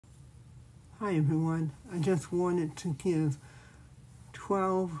Hi everyone. I just wanted to give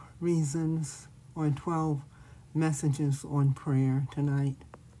 12 reasons or 12 messages on prayer tonight.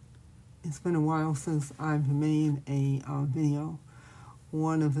 It's been a while since I've made a video.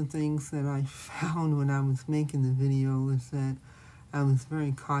 One of the things that I found when I was making the video is that I was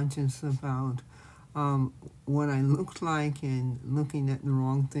very conscious about what I looked like and looking at the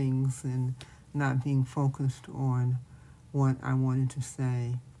wrong things and not being focused on what I wanted to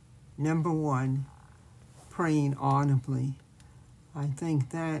say. Number one, praying audibly. I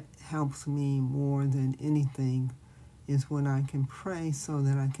think that helps me more than anything is when I can pray so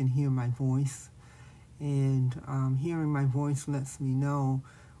that I can hear my voice. And hearing my voice lets me know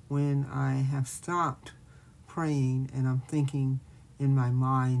when I have stopped praying and I'm thinking in my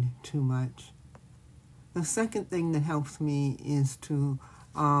mind too much. The second thing that helps me is to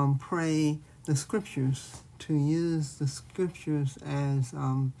pray the scriptures, to use the scriptures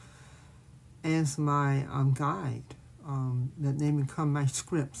as my guide, that they become my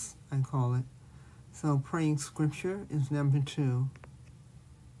scripts, I call it. So praying scripture is number two.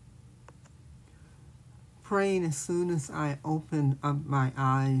 Praying as soon as I open up my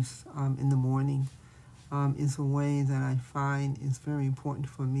eyes in the morning is a way that I find is very important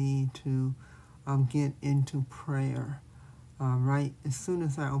for me to get into prayer. Right as soon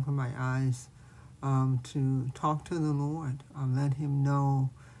as I open my eyes, to talk to the Lord, let Him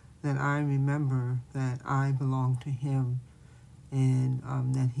know that I remember that I belong to Him and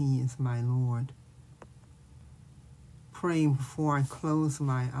that He is my Lord. Praying before I close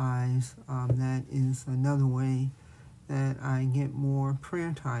my eyes, that is another way that I get more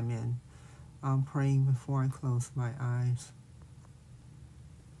prayer time in, praying before I close my eyes.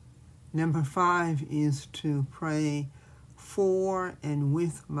 Number 5 is to pray for and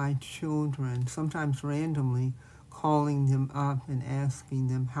with my children, sometimes randomly, calling them up and asking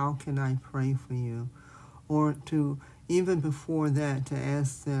them, how can I pray for you? Or to, even before that, to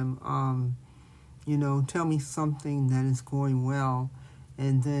ask them, tell me something that is going well,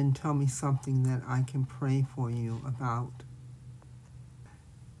 and then tell me something that I can pray for you about.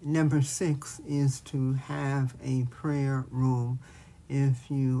 Number 6 is to have a prayer room.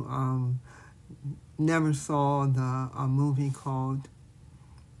 If you never saw the movie called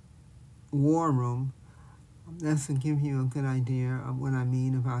War Room, that's to give you a good idea of what I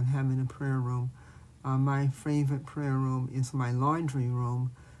mean about having a prayer room. My favorite prayer room is my laundry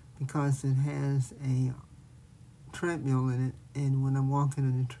room because it has a treadmill in it, and when I'm walking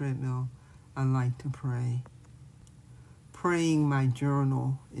on the treadmill, I like to pray. Praying my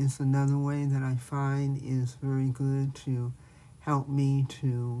journal is another way that I find is very good to help me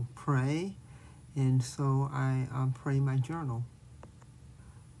to pray, and so I pray my journal.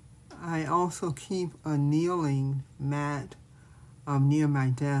 I also keep a kneeling mat near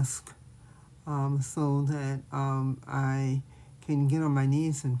my desk so that I can get on my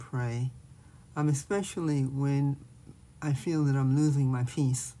knees and pray, especially when I feel that I'm losing my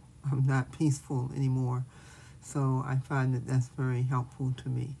peace. I'm not peaceful anymore, so I find that that's very helpful to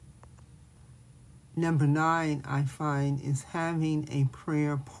me. Number 9, I find, is having a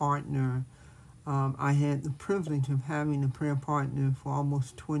prayer partner. I had the privilege of having a prayer partner for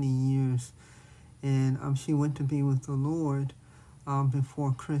almost 20 years, and she went to be with the Lord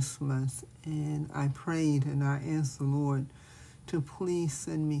before Christmas, and I prayed and I asked the Lord to please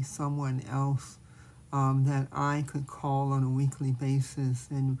send me someone else that I could call on a weekly basis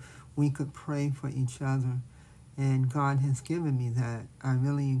and we could pray for each other, and God has given me that. I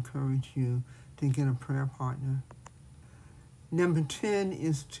really encourage you to get a prayer partner. Number 10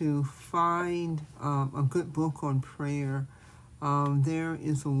 is to find a good book on prayer. There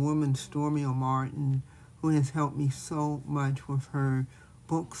is a woman, Stormy O'Martin, who has helped me so much with her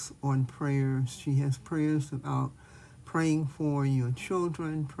books on prayers. She has prayers about praying for your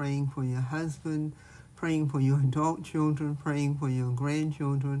children, praying for your husband, praying for your adult children, praying for your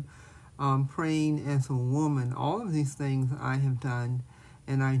grandchildren, praying as a woman. All of these things I have done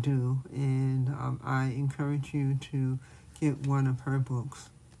and I do, and I encourage you to get one of her books.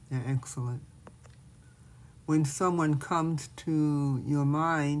 They're excellent. When someone comes to your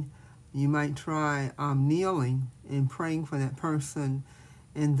mind, you might try kneeling and praying for that person,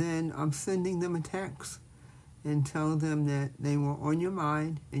 and then sending them a text and tell them that they were on your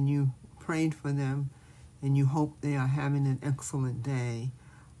mind and you prayed for them and you hope they are having an excellent day.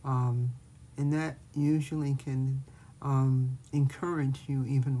 And that usually can encourage you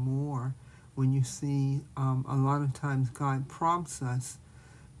even more when you see a lot of times God prompts us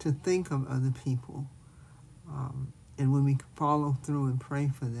to think of other people. And when we follow through and pray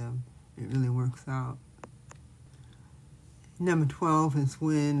for them, it really works out. Number 12 is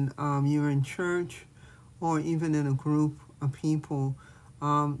when you're in church or even in a group of people,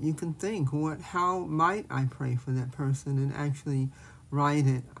 you can think, how might I pray for that person, and actually write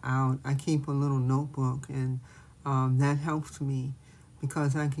it out. I keep a little notebook, and that helps me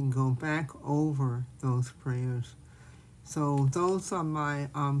because I can go back over those prayers. So those are my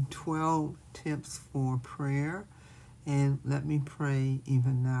 12 tips for prayer. And let me pray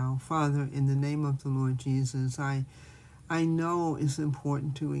even now. Father, in the name of the Lord Jesus, I know it's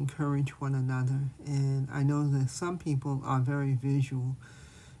important to encourage one another. And I know that some people are very visual.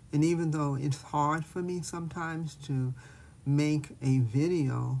 And even though it's hard for me sometimes to make a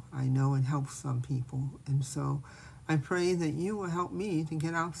video, I know it helps some people. And so I pray that you will help me to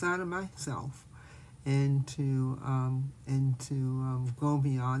get outside of myself and to go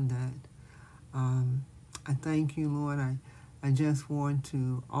beyond that. I thank you, Lord. I just want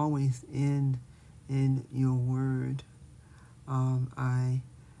to always end in your word. I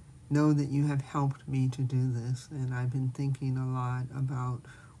know that you have helped me to do this, and I've been thinking a lot about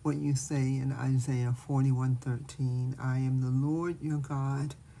what you say in Isaiah 41:13. I am the Lord your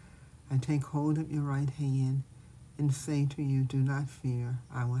God. I take hold of your right hand and say to you, do not fear,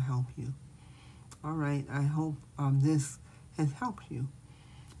 I will help you. All right, I hope this has helped you.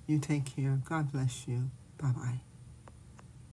 You take care. God bless you. Bye-bye.